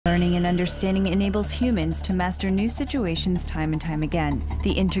learning and understanding enables humans to master new situations time and time again.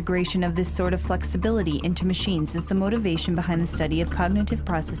 The integration of this sort of flexibility into machines is the motivation behind the study of cognitive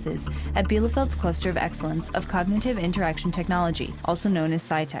processes at Bielefeld's Cluster of Excellence of Cognitive Interaction Technology, also known as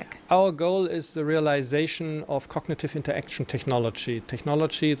Citec. Our goal is the realization of cognitive interaction technology,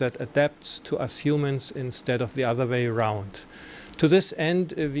 technology that adapts to us humans instead of the other way around. To this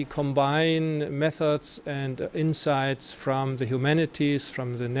end, we combine methods and insights from the humanities,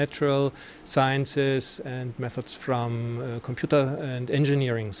 from the natural sciences, and methods from computer and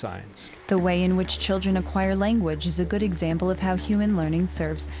engineering science. The way in which children acquire language is a good example of how human learning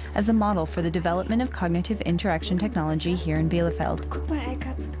serves as a model for the development of cognitive interaction technology here in Bielefeld. Guck mal,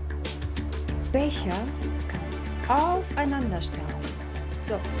 Eika. Becher kann aufeinander stellen.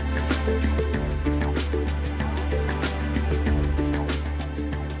 So.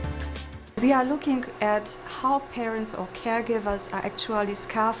 We are looking at how parents or caregivers are actually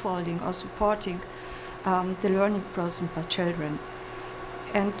scaffolding or supporting the learning process by children.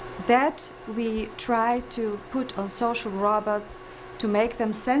 And that we try to put on social robots to make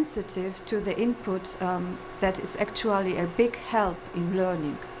them sensitive to the input that is actually a big help in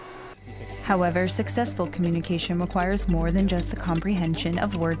learning. However, successful communication requires more than just the comprehension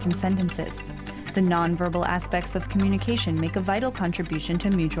of words and sentences. The nonverbal aspects of communication make a vital contribution to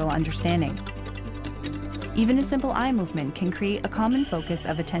mutual understanding. Even a simple eye movement can create a common focus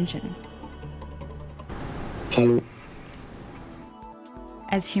of attention. Hello.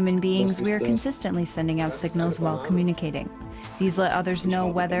 As human beings, we are consistently sending out signals while communicating. These let others know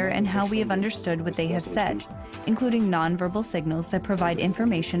whether and how we have understood what they have said, including nonverbal signals that provide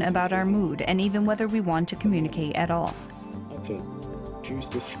information about our mood and even whether we want to communicate at all.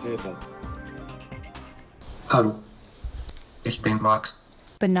 Tschüss, bis später. Hallo, ich bin Max.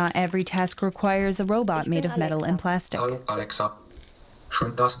 But not every task requires a robot made of metal and plastic. Hallo Alexa,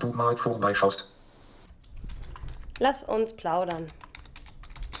 schön, dass du mal vorbeischaust. Lass uns plaudern.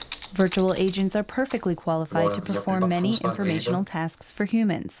 Virtual agents are perfectly qualified to perform many informational tasks for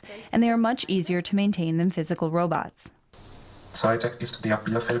humans, and they are much easier to maintain than physical robots. Citec ist der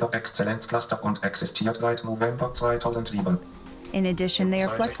Bielefelder Exzellenzcluster und existiert seit November 2007. In addition, they are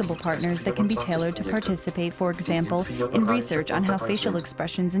flexible partners that can be tailored to participate, for example, in research on how facial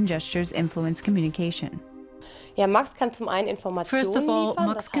expressions and gestures influence communication. Ja, Max kann zum einen Informationen First of all, liefern,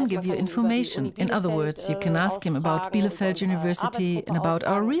 Max can give you information. In other words, you can ask him about Bielefeld University and about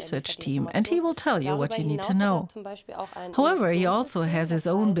our research team, and he will tell you what you need to know. However, he also has his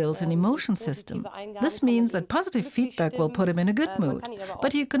own built-in emotion system. This means that positive feedback will put him in a good mood,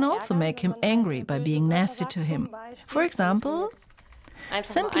 but you can also make him angry by being nasty to him. For example,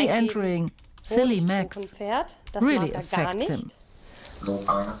 simply entering "Silly Max" really affects him. So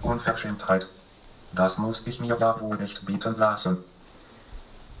eine Unverschämtheit. Das muss ich mir ja wohl nicht bieten lassen.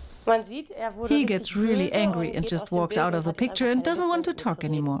 He gets really angry and just walks out of the picture and doesn't want to talk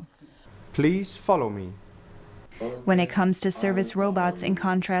anymore. Please follow me. When it comes to service robots, in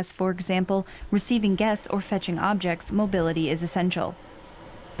contrast, for example, receiving guests or fetching objects, mobility is essential.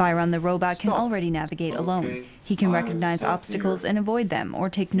 Byron the robot can already navigate alone. He can recognize obstacles and avoid them, or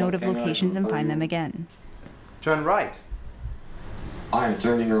take note of locations and find them again. Turn right. I am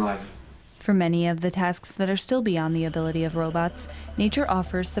turning right. For many of the tasks that are still beyond the ability of robots, nature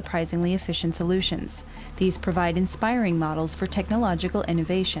offers surprisingly efficient solutions. These provide inspiring models for technological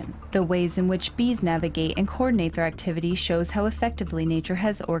innovation. The ways in which bees navigate and coordinate their activities shows how effectively nature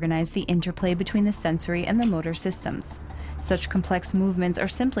has organized the interplay between the sensory and the motor systems. Such complex movements are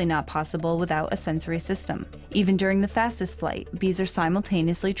simply not possible without a sensory system. Even during the fastest flight, bees are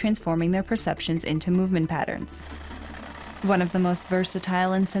simultaneously transforming their perceptions into movement patterns. One of the most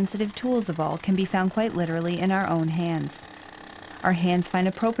versatile and sensitive tools of all can be found quite literally in our own hands. Our hands find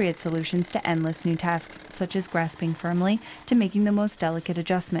appropriate solutions to endless new tasks, such as grasping firmly to making the most delicate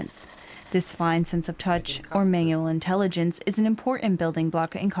adjustments. This fine sense of touch, or manual intelligence, is an important building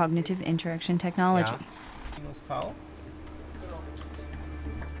block in cognitive interaction technology.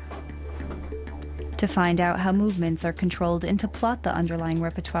 To find out how movements are controlled and to plot the underlying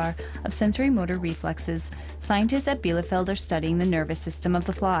repertoire of sensory motor reflexes, scientists at Bielefeld are studying the nervous system of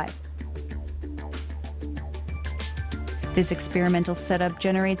the fly. This experimental setup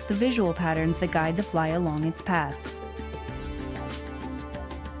generates the visual patterns that guide the fly along its path.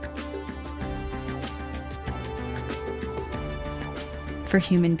 For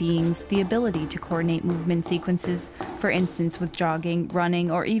human beings, the ability to coordinate movement sequences, for instance with jogging,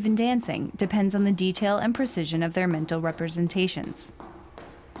 running, or even dancing, depends on the detail and precision of their mental representations.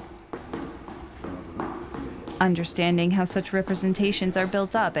 Understanding how such representations are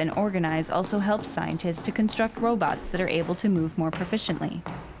built up and organized also helps scientists to construct robots that are able to move more proficiently.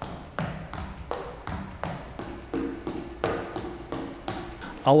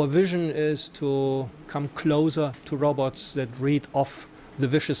 Our vision is to come closer to robots that read off the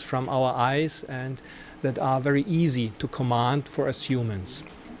wishes from our eyes and that are very easy to command for us humans.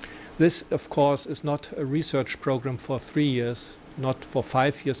 This, of course, is not a research program for 3 years, not for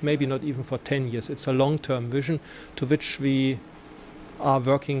 5 years, maybe not even for 10 years. It's a long-term vision to which we are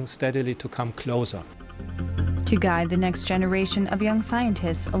working steadily to come closer. To guide the next generation of young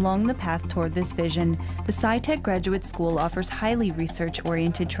scientists along the path toward this vision, the Citec Graduate School offers highly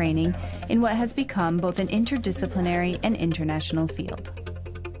research-oriented training in what has become both an interdisciplinary and international field.